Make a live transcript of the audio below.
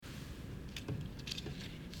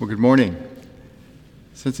Well, good morning.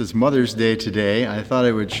 Since it's Mother's Day today, I thought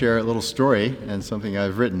I would share a little story and something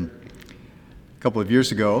I've written. A couple of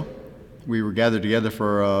years ago, we were gathered together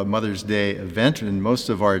for a Mother's Day event, and most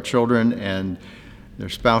of our children and their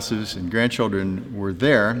spouses and grandchildren were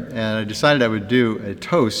there, and I decided I would do a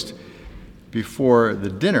toast before the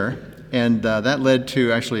dinner, and that led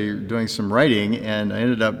to actually doing some writing, and I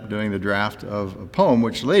ended up doing the draft of a poem,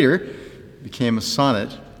 which later became a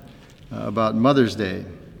sonnet about Mother's Day.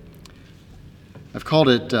 I've called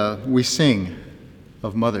it We Sing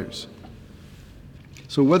of Mothers.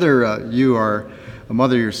 So whether you are a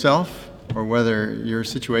mother yourself or whether your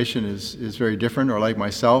situation is very different, or like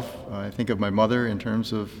myself, I think of my mother in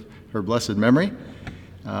terms of her blessed memory,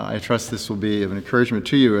 I trust this will be of an encouragement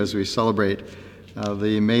to you as we celebrate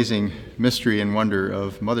the amazing mystery and wonder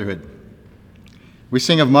of motherhood. We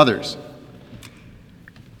sing of mothers.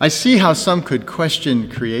 I see how some could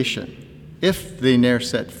question creation if they ne'er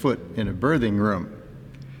set foot in a birthing room.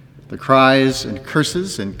 The cries and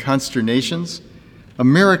curses and consternations, a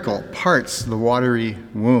miracle parts the watery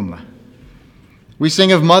womb. We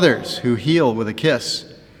sing of mothers who heal with a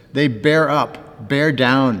kiss. They bear up, bear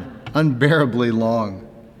down, unbearably long.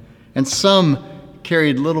 And some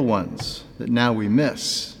carried little ones that now we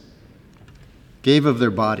miss, gave of their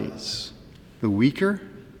bodies, the weaker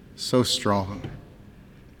so strong.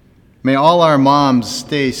 May all our moms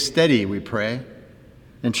stay steady, we pray,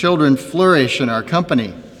 and children flourish in our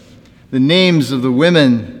company. The names of the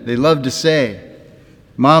women they love to say,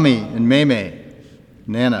 Mommy and Maymay,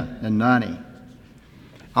 Nana and Nani.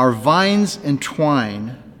 Our vines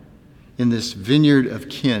entwine in this vineyard of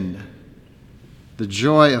kin. The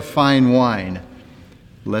joy of fine wine,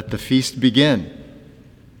 let the feast begin.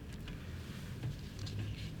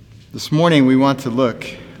 This morning we want to look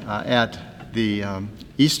at the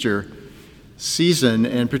Easter season,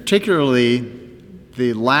 and particularly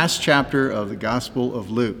the last chapter of the Gospel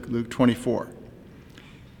of Luke, Luke 24.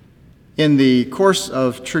 In the course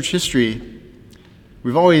of church history,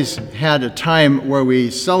 we've always had a time where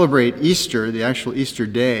we celebrate Easter, the actual Easter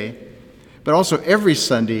day, but also every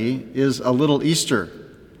Sunday is a little Easter.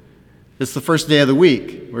 It's the first day of the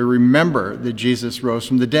week. We remember that Jesus rose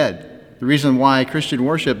from the dead. The reason why Christian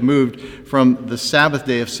worship moved from the Sabbath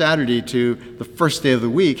day of Saturday to the first day of the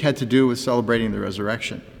week had to do with celebrating the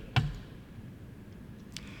resurrection.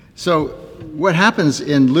 So what happens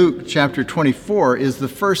in Luke chapter 24 is the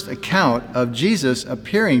first account of Jesus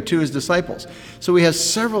appearing to his disciples. So we have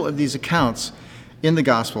several of these accounts in the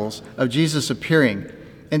Gospels of Jesus appearing.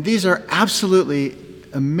 And these are absolutely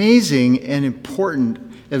amazing and important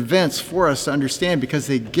events for us to understand, because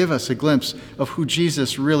they give us a glimpse of who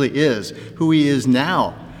Jesus really is, who he is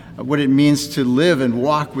now, what it means to live and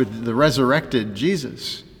walk with the resurrected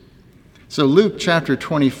Jesus. So Luke chapter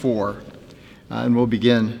 24, and we'll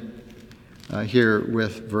begin here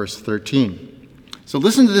with verse 13. So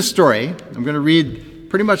listen to this story. I'm going to read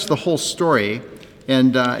pretty much the whole story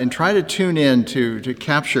and try to tune in to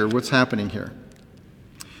capture what's happening here.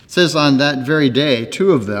 It says, on that very day,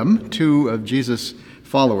 two of Jesus'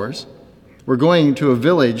 followers were going to a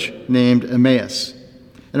village named Emmaus,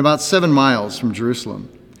 and about 7 miles from Jerusalem.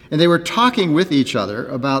 And they were talking with each other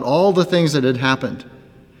about all the things that had happened.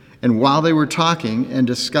 And while they were talking and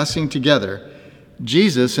discussing together,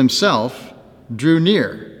 Jesus himself drew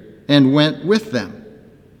near and went with them.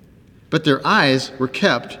 But their eyes were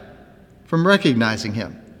kept from recognizing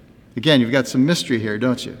him. Again, you've got some mystery here,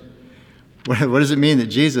 don't you? What does it mean that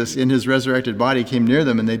Jesus, in his resurrected body, came near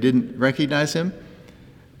them and they didn't recognize him?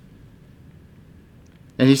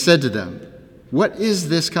 And he said to them, "What is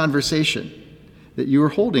this conversation that you are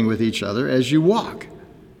holding with each other as you walk?"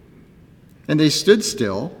 And they stood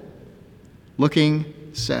still, looking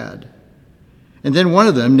sad. And then one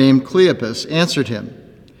of them, named Cleopas, answered him,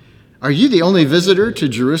 "Are you the only visitor to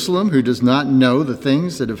Jerusalem who does not know the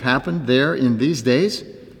things that have happened there in these days?"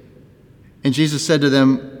 And Jesus said to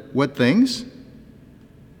them, "What things?"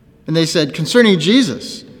 And they said, "Concerning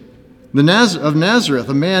Jesus, of Nazareth,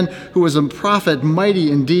 a man who was a prophet,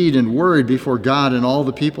 mighty in deed and word before God and all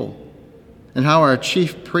the people, and how our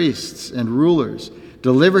chief priests and rulers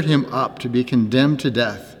delivered him up to be condemned to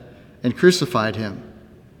death and crucified him.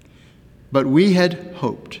 But we had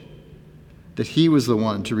hoped that he was the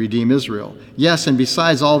one to redeem Israel. Yes, and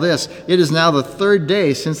besides all this, it is now the 3rd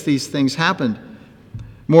day since these things happened.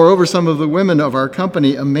 Moreover, some of the women of our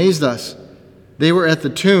company amazed us. They were at the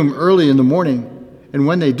tomb early in the morning, and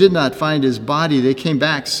when they did not find his body, they came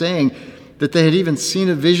back saying that they had even seen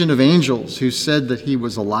a vision of angels who said that he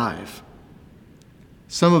was alive.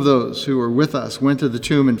 Some of those who were with us went to the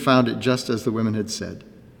tomb and found it just as the women had said,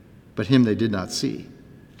 but him they did not see."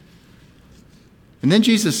 And then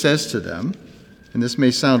Jesus says to them, and this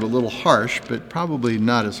may sound a little harsh, but probably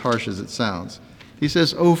not as harsh as it sounds. He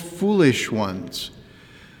says, "O foolish ones,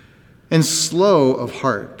 and slow of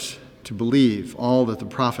heart to believe all that the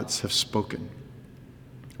prophets have spoken.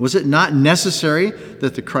 Was it not necessary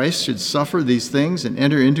that the Christ should suffer these things and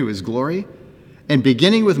enter into his glory? And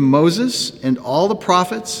beginning with Moses and all the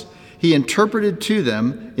prophets, he interpreted to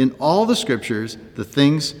them in all the scriptures the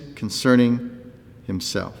things concerning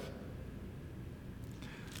himself."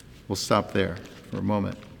 We'll stop there for a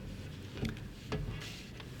moment.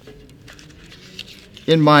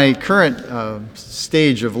 In my current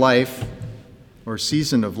stage of life, or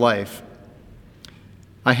season of life,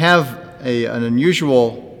 I have an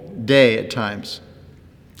unusual day at times.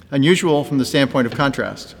 Unusual from the standpoint of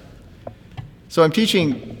contrast. So I'm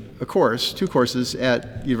teaching two courses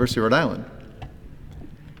at University of Rhode Island.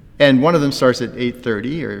 And one of them starts at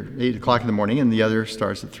 8:30 or 8 o'clock in the morning, and the other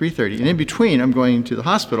starts at 3:30. And in between, I'm going to the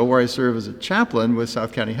hospital where I serve as a chaplain with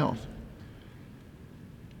South County Health.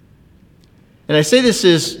 And I say this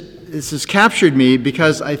has captured me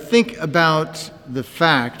because I think about the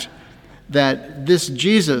fact that this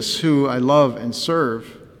Jesus who I love and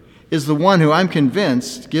serve is the one who I'm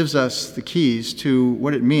convinced gives us the keys to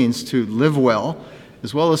what it means to live well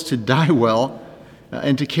as to die well,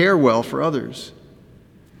 and to care well for others.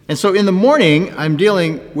 And so in the morning, I'm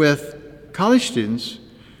dealing with college students,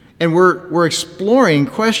 and we're exploring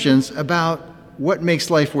questions about what makes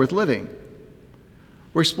life worth living.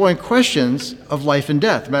 We're exploring questions of life and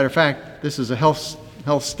death. Matter of fact, this is a health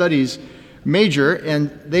studies major, and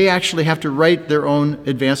they actually have to write their own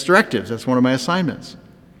advanced directives. That's one of my assignments.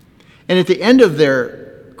 And at the end of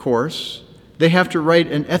their course, they have to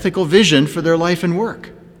write an ethical vision for their life and work.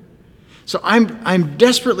 So I'm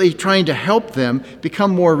desperately trying to help them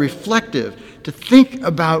become more reflective, to think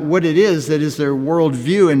about what it is that is their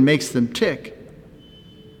worldview and makes them tick.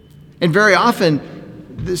 And very often,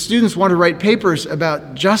 the students want to write papers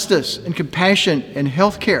about justice and compassion and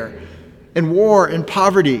healthcare and war and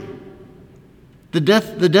poverty, the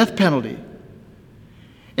death penalty.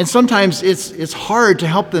 And sometimes it's hard to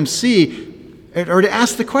help them see, or to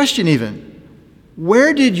ask the question even,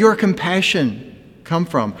 where did your compassion come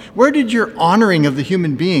from? Where did your honoring of the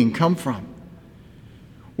human being come from?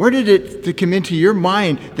 Where did it come into your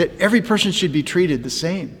mind that every person should be treated the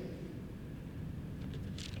same?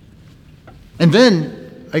 And then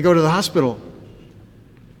I go to the hospital.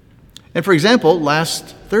 And for example,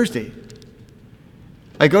 last Thursday,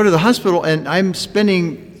 I go to the hospital and I'm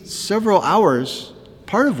spending several hours,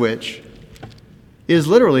 part of which is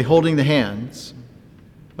literally holding the hands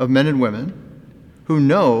of men and women who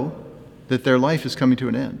know that their life is coming to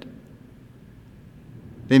an end.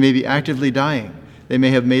 They may be actively dying. They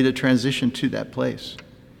may have made a transition to that place.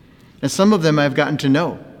 And some of them I've gotten to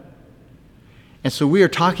know. And so we are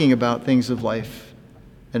talking about things of life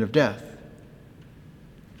and of death.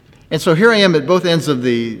 And so here I am at both ends of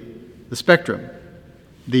the spectrum.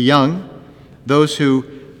 The young, those who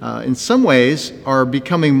in some ways are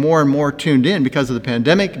becoming more and more tuned in because of the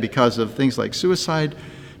pandemic, because of things like suicide,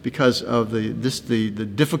 because of the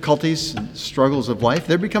difficulties and struggles of life.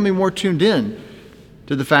 They're becoming more tuned in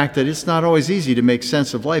to the fact that it's not always easy to make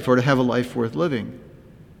sense of life or to have a life worth living.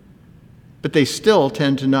 But they still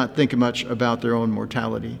tend to not think much about their own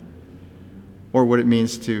mortality or what it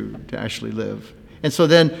means to actually live. And so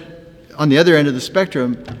then, on the other end of the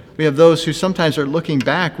spectrum, we have those who sometimes are looking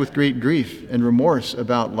back with great grief and remorse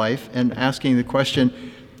about life and asking the question,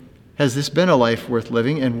 has this been a life worth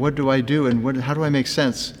living, and what do I do, and how do I make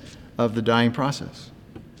sense of the dying process?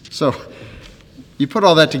 So you put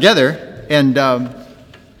all that together, and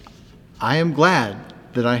I am glad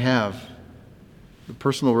that I have a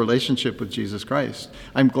personal relationship with Jesus Christ.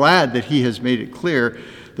 I'm glad that he has made it clear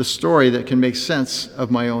the story that can make sense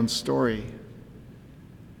of my own story.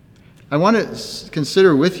 I want to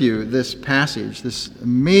consider with you this passage, this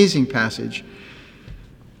amazing passage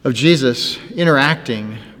of Jesus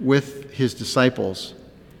interacting with his disciples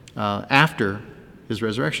after his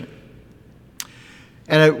resurrection.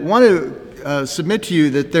 And I want to submit to you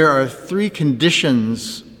that there are three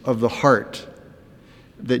conditions of the heart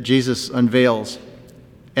that Jesus unveils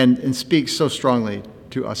and speaks so strongly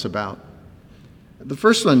to us about. The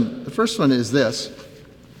first one is this.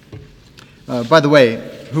 By the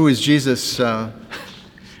way, who is Jesus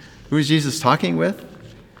talking with?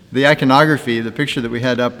 The iconography, the picture that we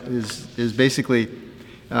had up, is basically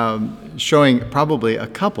showing probably a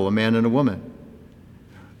couple, a man and a woman.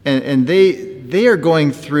 And they are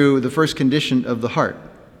going through the first condition of the heart.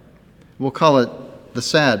 We'll call it the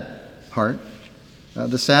sad heart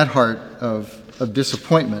of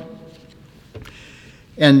disappointment.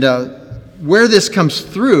 And where this comes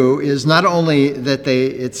through is not only that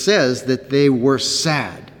it says that they were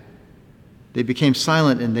sad. They became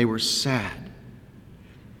silent and they were sad.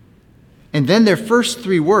 And then their first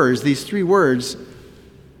three words, these three words,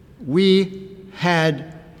 we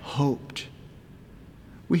had hoped.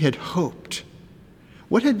 We had hoped.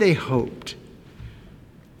 What had they hoped?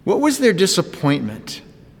 What was their disappointment?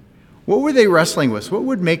 What were they wrestling with? What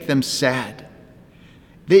would make them sad?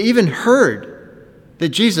 They even heard that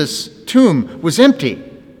Jesus' tomb was empty,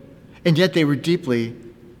 and yet they were deeply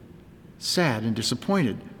sad and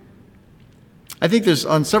disappointed. I think there's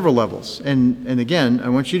on several levels, and again, I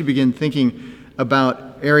want you to begin thinking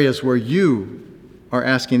about areas where you are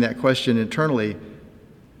asking that question internally.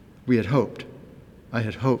 We had hoped. I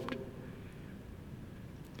had hoped.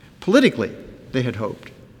 Politically, they had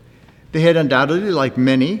hoped. They had undoubtedly, like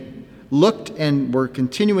many, looked and were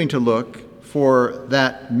continuing to look for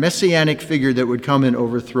that messianic figure that would come and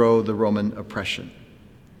overthrow the Roman oppression.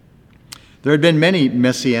 There had been many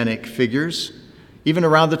messianic figures, even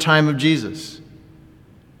around the time of Jesus.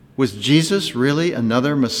 Was Jesus really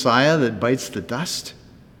another Messiah that bites the dust?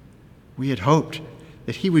 We had hoped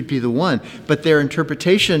that he would be the one, but their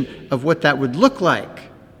interpretation of what that would look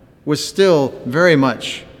like was still very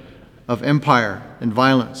much of empire and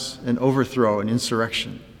violence and overthrow and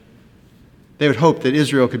insurrection. They would hope that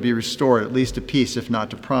Israel could be restored at least to peace, if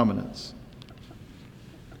not to prominence.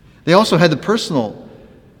 They also had the personal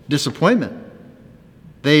disappointment.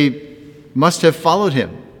 They must have followed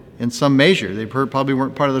him in some measure. They probably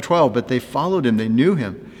weren't part of the 12, but they followed him. They knew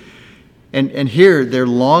him. And here they're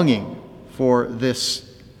longing for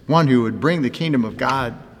this one who would bring the kingdom of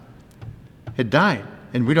God had died,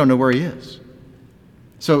 and we don't know where he is.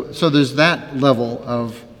 So there's that level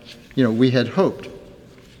of, we had hoped.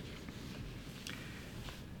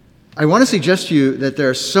 I want to suggest to you that there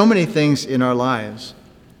are so many things in our lives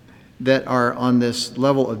that are on this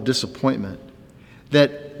level of disappointment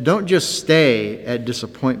that don't just stay at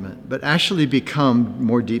disappointment, but actually become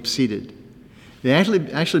more deep-seated. They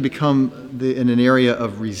actually become in an area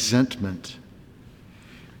of resentment,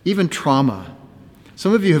 even trauma.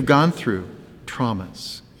 Some of you have gone through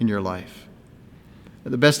traumas in your life.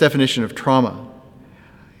 The best definition of trauma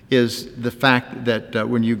is the fact that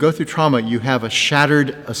when you go through trauma, you have a shattered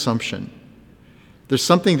assumption. There's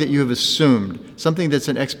something that you have assumed, something that's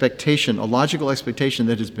an expectation, a logical expectation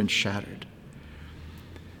that has been shattered.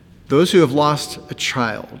 Those who have lost a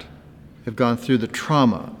child have gone through the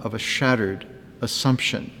trauma of a shattered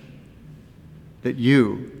assumption that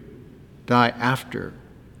you die after,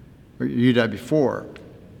 or you die before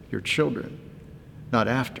your children, not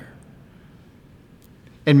after.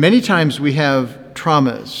 And many times we have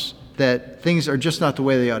traumas that things are just not the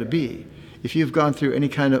way they ought to be. If you've gone through any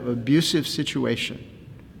kind of abusive situation,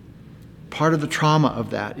 part of the trauma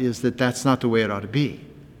of that is that that's not the way it ought to be.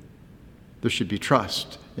 There should be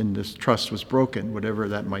trust, and this trust was broken, whatever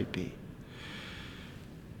that might be.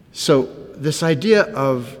 So this idea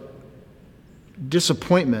of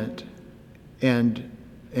disappointment and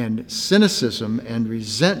cynicism and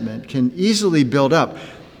resentment can easily build up.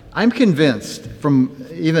 I'm convinced, from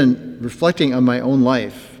even reflecting on my own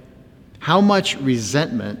life, how much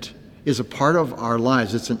resentment is a part of our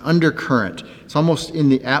lives. It's an undercurrent. It's almost in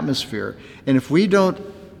the atmosphere. And if we don't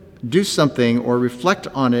do something or reflect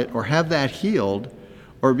on it or have that healed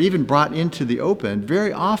or even brought into the open,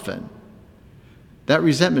 very often that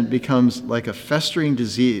resentment becomes like a festering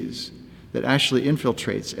disease that actually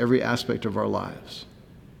infiltrates every aspect of our lives.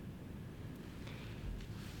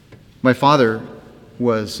 My father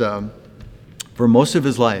was, for most of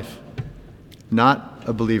his life, not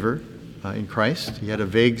a believer in Christ. He had a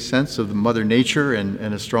vague sense of the Mother Nature and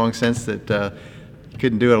a strong sense that he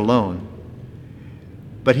couldn't do it alone.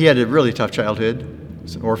 But he had a really tough childhood. He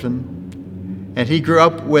was an orphan. And he grew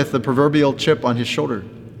up with the proverbial chip on his shoulder.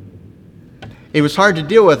 It was hard to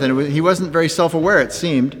deal with, and he wasn't very self-aware, it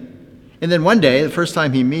seemed. And then one day, the first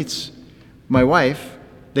time he meets my wife,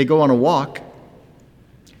 they go on a walk.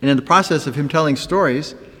 And in the process of him telling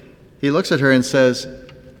stories, he looks at her and says,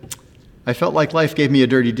 "I felt like life gave me a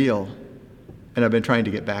dirty deal, and I've been trying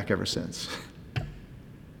to get back ever since."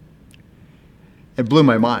 It blew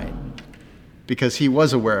my mind, because he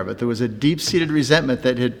was aware of it. There was a deep-seated resentment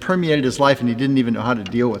that had permeated his life, and he didn't even know how to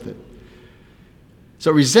deal with it.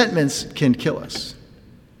 So resentments can kill us.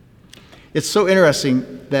 It's so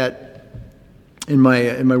interesting that in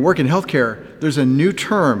my work in healthcare, there's a new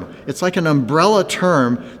term. It's like an umbrella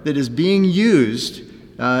term that is being used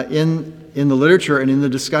in the literature and in the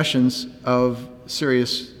discussions of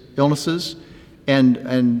serious illnesses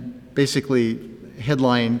and basically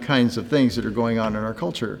headline kinds of things that are going on in our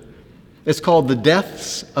culture. It's called the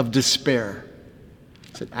deaths of despair.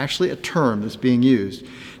 It's actually a term that's being used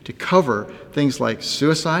to cover things like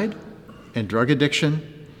suicide and drug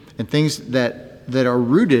addiction and things that are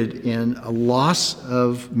rooted in a loss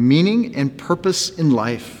of meaning and purpose in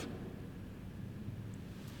life.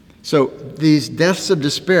 So these deaths of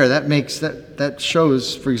despair, that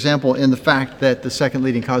shows, for example, in the fact that the second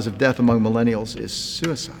leading cause of death among millennials is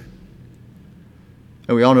suicide.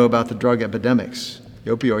 And we all know about the drug epidemics,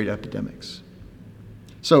 the opioid epidemics.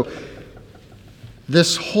 So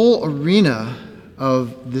this whole arena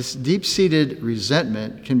of this deep-seated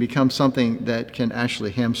resentment can become something that can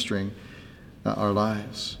actually hamstring our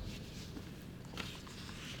lives.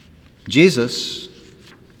 Jesus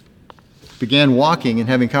began walking and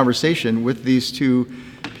having conversation with these two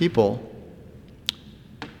people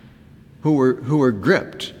who were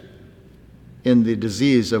gripped in the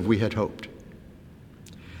disease of we had hoped.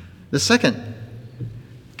 The second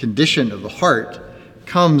condition of the heart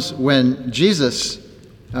comes when Jesus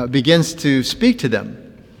begins to speak to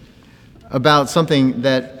them about something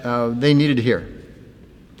that they needed to hear.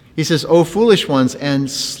 He says, "O foolish ones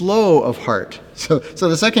and slow of heart." So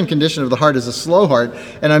the second condition of the heart is a slow heart,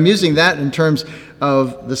 and I'm using that in terms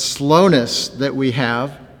of the slowness that we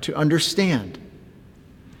have to understand.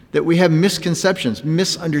 That we have misconceptions,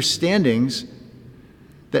 misunderstandings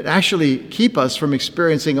that actually keep us from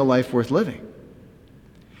experiencing a life worth living.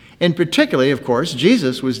 And particularly, of course,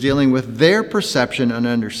 Jesus was dealing with their perception and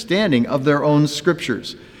understanding of their own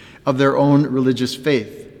scriptures, of their own religious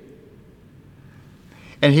faith.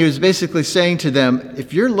 And he was basically saying to them,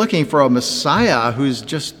 if you're looking for a Messiah who's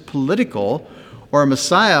just political, or a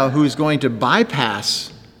Messiah who's going to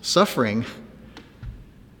bypass suffering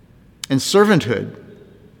and servanthood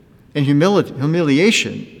and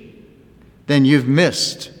humiliation, then you've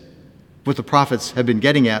missed what the prophets have been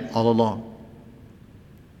getting at all along.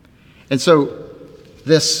 And so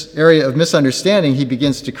this area of misunderstanding he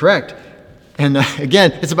begins to correct. And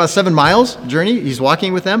again, it's about 7 miles journey. He's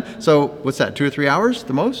walking with them. So what's that, 2 or 3 hours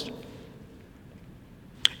the most?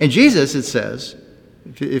 And Jesus, it says,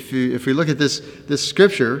 if we look at this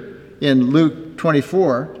scripture in Luke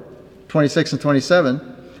 24, 26 and 27,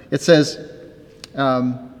 it says,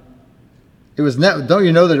 don't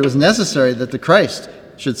you know that it was necessary that the Christ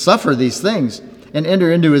should suffer these things and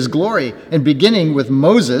enter into his glory? And beginning with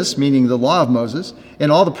Moses, meaning the law of Moses,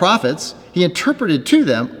 and all the prophets, he interpreted to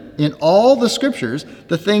them in all the scriptures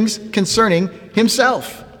the things concerning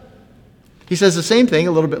himself. He says the same thing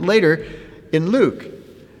a little bit later in Luke.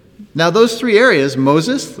 Now those 3 areas,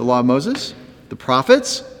 Moses, the law of Moses, the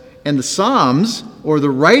prophets, and the Psalms, or the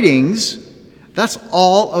writings, that's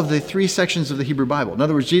all of the 3 sections of the Hebrew Bible. In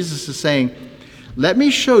other words, Jesus is saying, let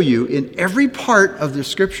me show you in every part of the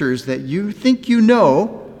scriptures that you think you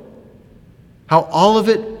know how all of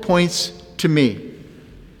it points to me.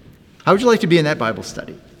 How would you like to be in that Bible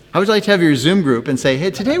study? How would you like to have your Zoom group and say,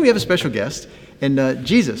 hey, today we have a special guest, and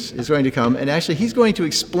Jesus is going to come, and actually he's going to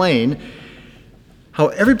explain how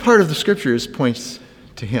every part of the scriptures points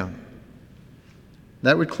to him.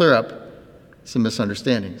 That would clear up some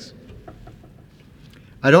misunderstandings.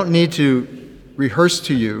 I don't need to rehearse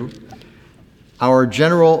to you our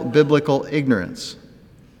general biblical ignorance.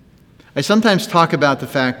 I sometimes talk about the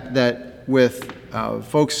fact that with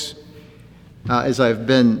folks, as I've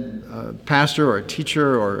been a pastor or a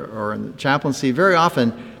teacher or in the chaplaincy, very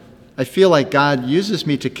often I feel like God uses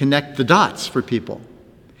me to connect the dots for people.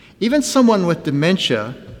 Even someone with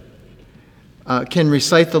dementia can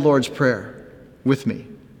recite the Lord's Prayer with me.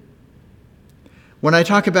 When I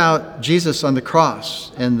talk about Jesus on the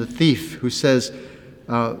cross and the thief who says,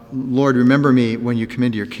 Lord, remember me when you come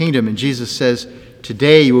into your kingdom, and Jesus says,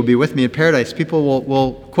 today you will be with me in paradise, people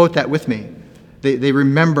will quote that with me. They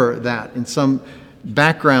remember that in some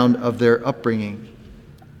background of their upbringing.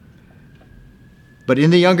 But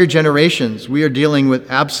in the younger generations, we are dealing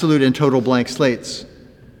with absolute and total blank slates.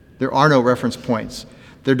 There are no reference points.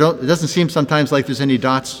 It doesn't seem sometimes like there's any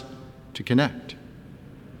dots to connect.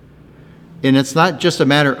 And it's not just a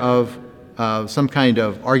matter of some kind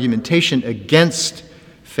of argumentation against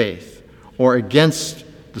faith or against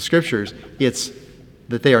the scriptures. It's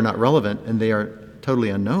that they are not relevant and they are totally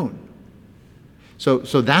unknown. So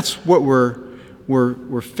that's what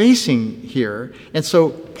we're facing here. And so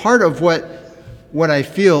part of what I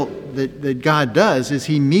feel that God does is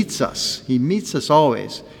he meets us. He meets us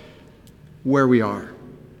always where we are.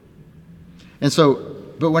 And so,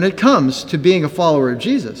 but when it comes to being a follower of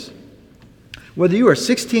Jesus, whether you are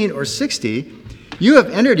 16 or 60, you have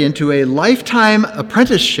entered into a lifetime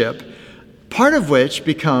apprenticeship, part of which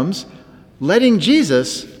becomes letting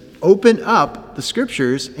Jesus open up the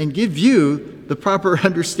Scriptures and give you the proper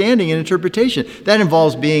understanding and interpretation. That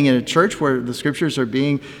involves being in a church where the Scriptures are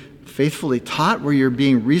being faithfully taught, where you're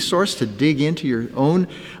being resourced to dig into your own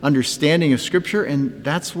understanding of Scripture, and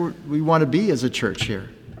that's where we want to be as a church here.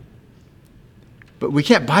 But we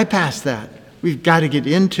can't bypass that. We've got to get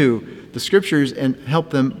into the Scriptures and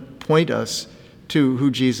help them point us to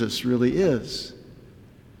who Jesus really is.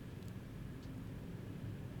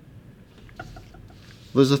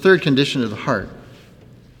 There's a third condition of the heart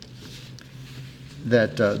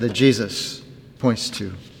that Jesus points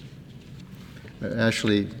to.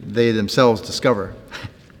 Actually, they themselves discover.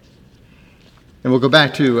 And we'll go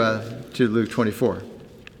back to Luke 24.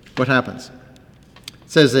 What happens?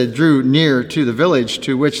 It says they drew near to the village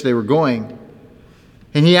to which they were going.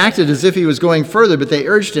 And he acted as if he was going further, but they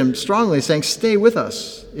urged him strongly, saying, "Stay with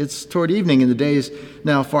us. It's toward evening, and the day is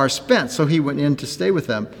now far spent." So he went in to stay with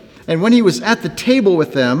them. And when he was at the table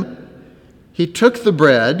with them, he took the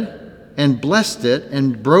bread and blessed it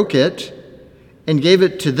and broke it and gave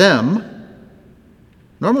it to them.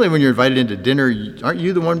 Normally when you're invited into dinner, aren't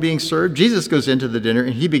you the one being served? Jesus goes into the dinner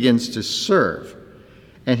and he begins to serve.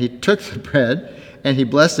 And he took the bread and he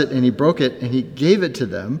blessed it and he broke it and he gave it to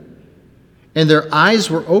them. And their eyes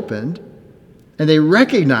were opened and they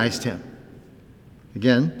recognized him.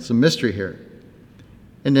 Again, some mystery here.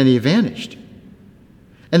 And then he vanished.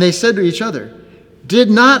 And they said to each other,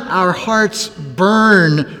 "Did not our hearts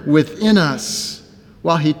burn within us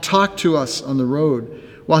while he talked to us on the road,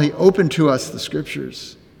 while he opened to us the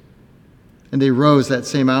Scriptures?" And they rose that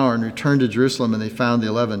same hour and returned to Jerusalem, and they found the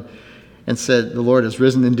 11 and said, "The Lord has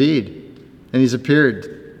risen indeed, and he's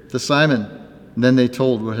appeared to Simon." And then they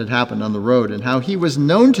told what had happened on the road and how he was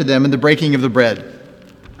known to them in the breaking of the bread.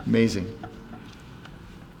 Amazing.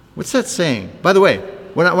 What's that saying? By the way,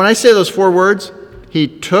 when I say those 4 words, he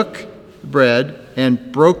took the bread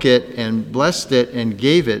and broke it and blessed it and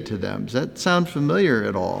gave it to them. Does that sound familiar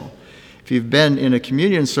at all? If you've been in a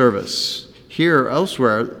communion service here or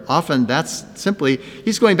elsewhere, often that's simply,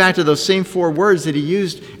 he's going back to those same 4 words that he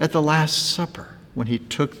used at the Last Supper when he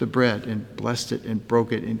took the bread and blessed it and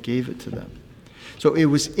broke it and gave it to them. So it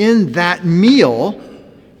was in that meal,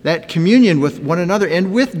 that communion with one another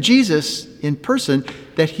and with Jesus in person,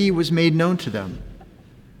 that he was made known to them.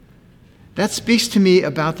 That speaks to me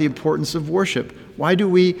about the importance of worship. Why do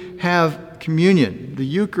we have communion, the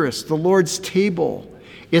Eucharist, the Lord's table?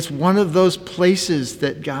 It's one of those places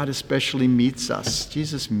that God especially meets us.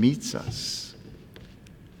 Jesus meets us.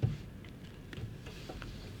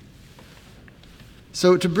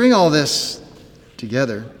 So to bring all this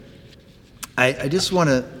together, I just want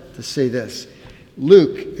to say this.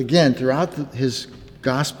 Luke, again, throughout his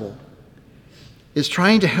gospel, is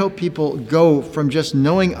trying to help people go from just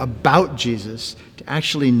knowing about Jesus to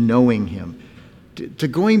actually knowing him, to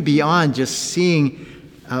going beyond just seeing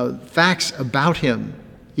facts about him,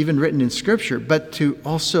 even written in Scripture, but to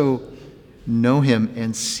also know him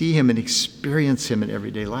and see him and experience him in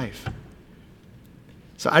everyday life.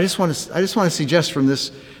 So I just want to suggest from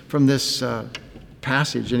this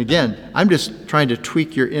passage, and again, I'm just trying to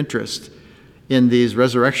tweak your interest in these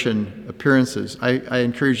resurrection appearances. I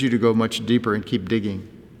encourage you to go much deeper and keep digging.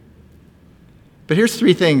 But here's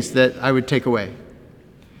 3 things that I would take away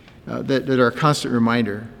that are a constant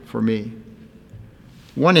reminder for me.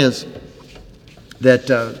 One is that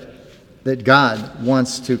God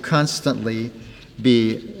wants to constantly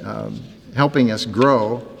be helping us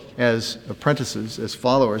grow as apprentices, as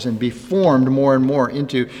followers, and be formed more and more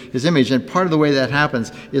into his image. And part of the way that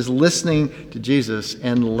happens is listening to Jesus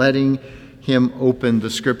and letting him open the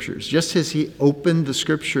Scriptures. Just as he opened the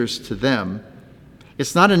Scriptures to them,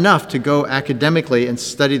 it's not enough to go academically and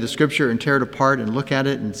study the Scripture and tear it apart and look at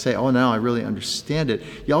it and say, "Oh, now I really understand it."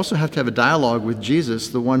 You also have to have a dialogue with Jesus,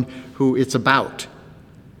 the one who it's about.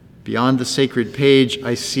 Beyond the sacred page,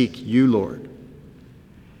 I seek you, Lord.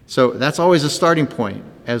 So that's always a starting point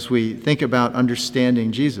as we think about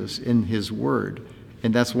understanding Jesus in his word.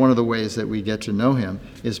 And that's one of the ways that we get to know him,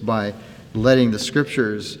 is by letting the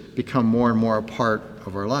Scriptures become more and more a part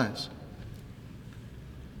of our lives.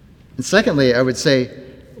 And secondly, I would say,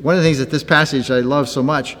 one of the things that this passage I love so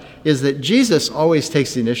much is that Jesus always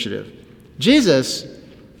takes the initiative. Jesus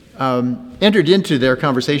entered into their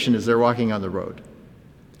conversation as they're walking on the road.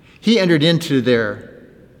 He entered into their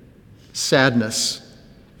sadness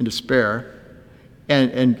and despair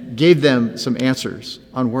and gave them some answers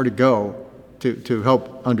on where to go to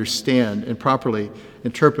help understand and properly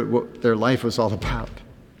interpret what their life was all about.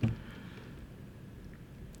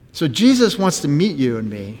 So Jesus wants to meet you and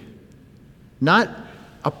me, not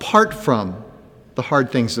apart from the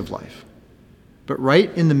hard things of life, but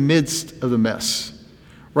right in the midst of the mess,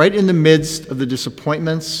 right in the midst of the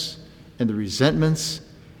disappointments and the resentments,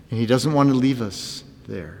 and he doesn't want to leave us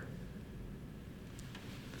there.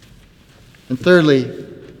 And thirdly,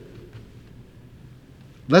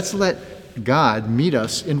 let's let God meet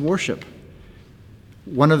us in worship.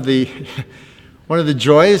 One of the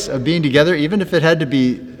joys of being together, even if it had to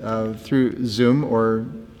be through Zoom or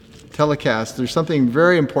telecast, there's something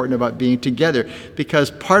very important about being together,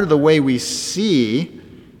 because part of the way we see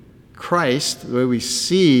Christ, the way we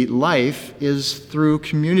see life, is through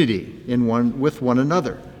community with one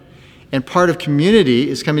another. And part of community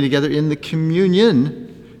is coming together in the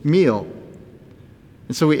communion meal.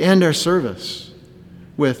 And so we end our service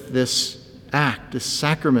with this act, this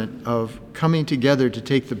sacrament of coming together to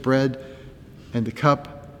take the bread and the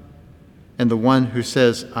cup, and the one who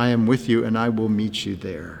says, I am with you and I will meet you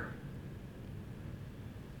there.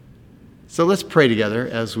 So let's pray together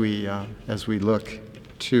as we look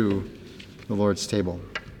to the Lord's table.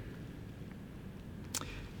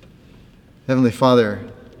 Heavenly Father,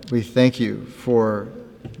 we thank you for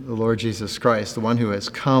the Lord Jesus Christ, the one who has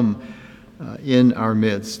come in our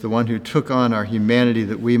midst, the one who took on our humanity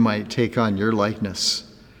that we might take on your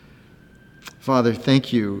likeness. Father,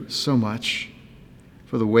 thank you so much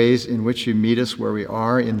for the ways in which you meet us where we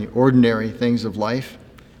are in the ordinary things of life.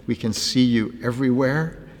 We can see you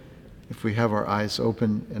everywhere if we have our eyes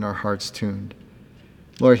open and our hearts tuned.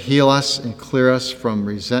 Lord, heal us and clear us from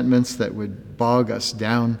resentments that would bog us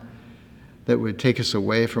down, that would take us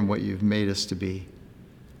away from what you've made us to be.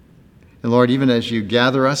 And Lord, even as you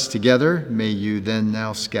gather us together, may you then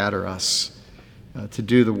now scatter us to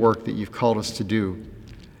do the work that you've called us to do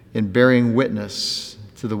in bearing witness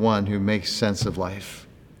to the one who makes sense of life,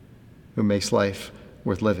 who makes life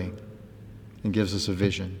worth living and gives us a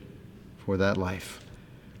vision for that life.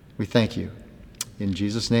 We thank you. In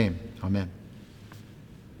Jesus' name, amen.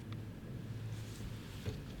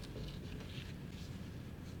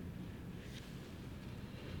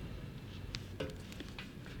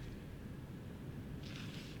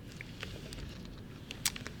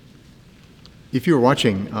 If you are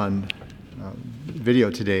watching on video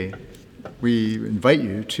today, we invite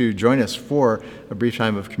you to join us for a brief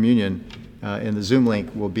time of communion, and the Zoom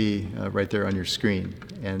link will be right there on your screen,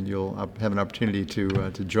 and you'll have an opportunity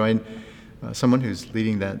to join someone who's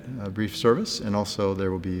leading that brief service, and also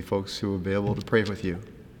there will be folks who will be able to pray with you.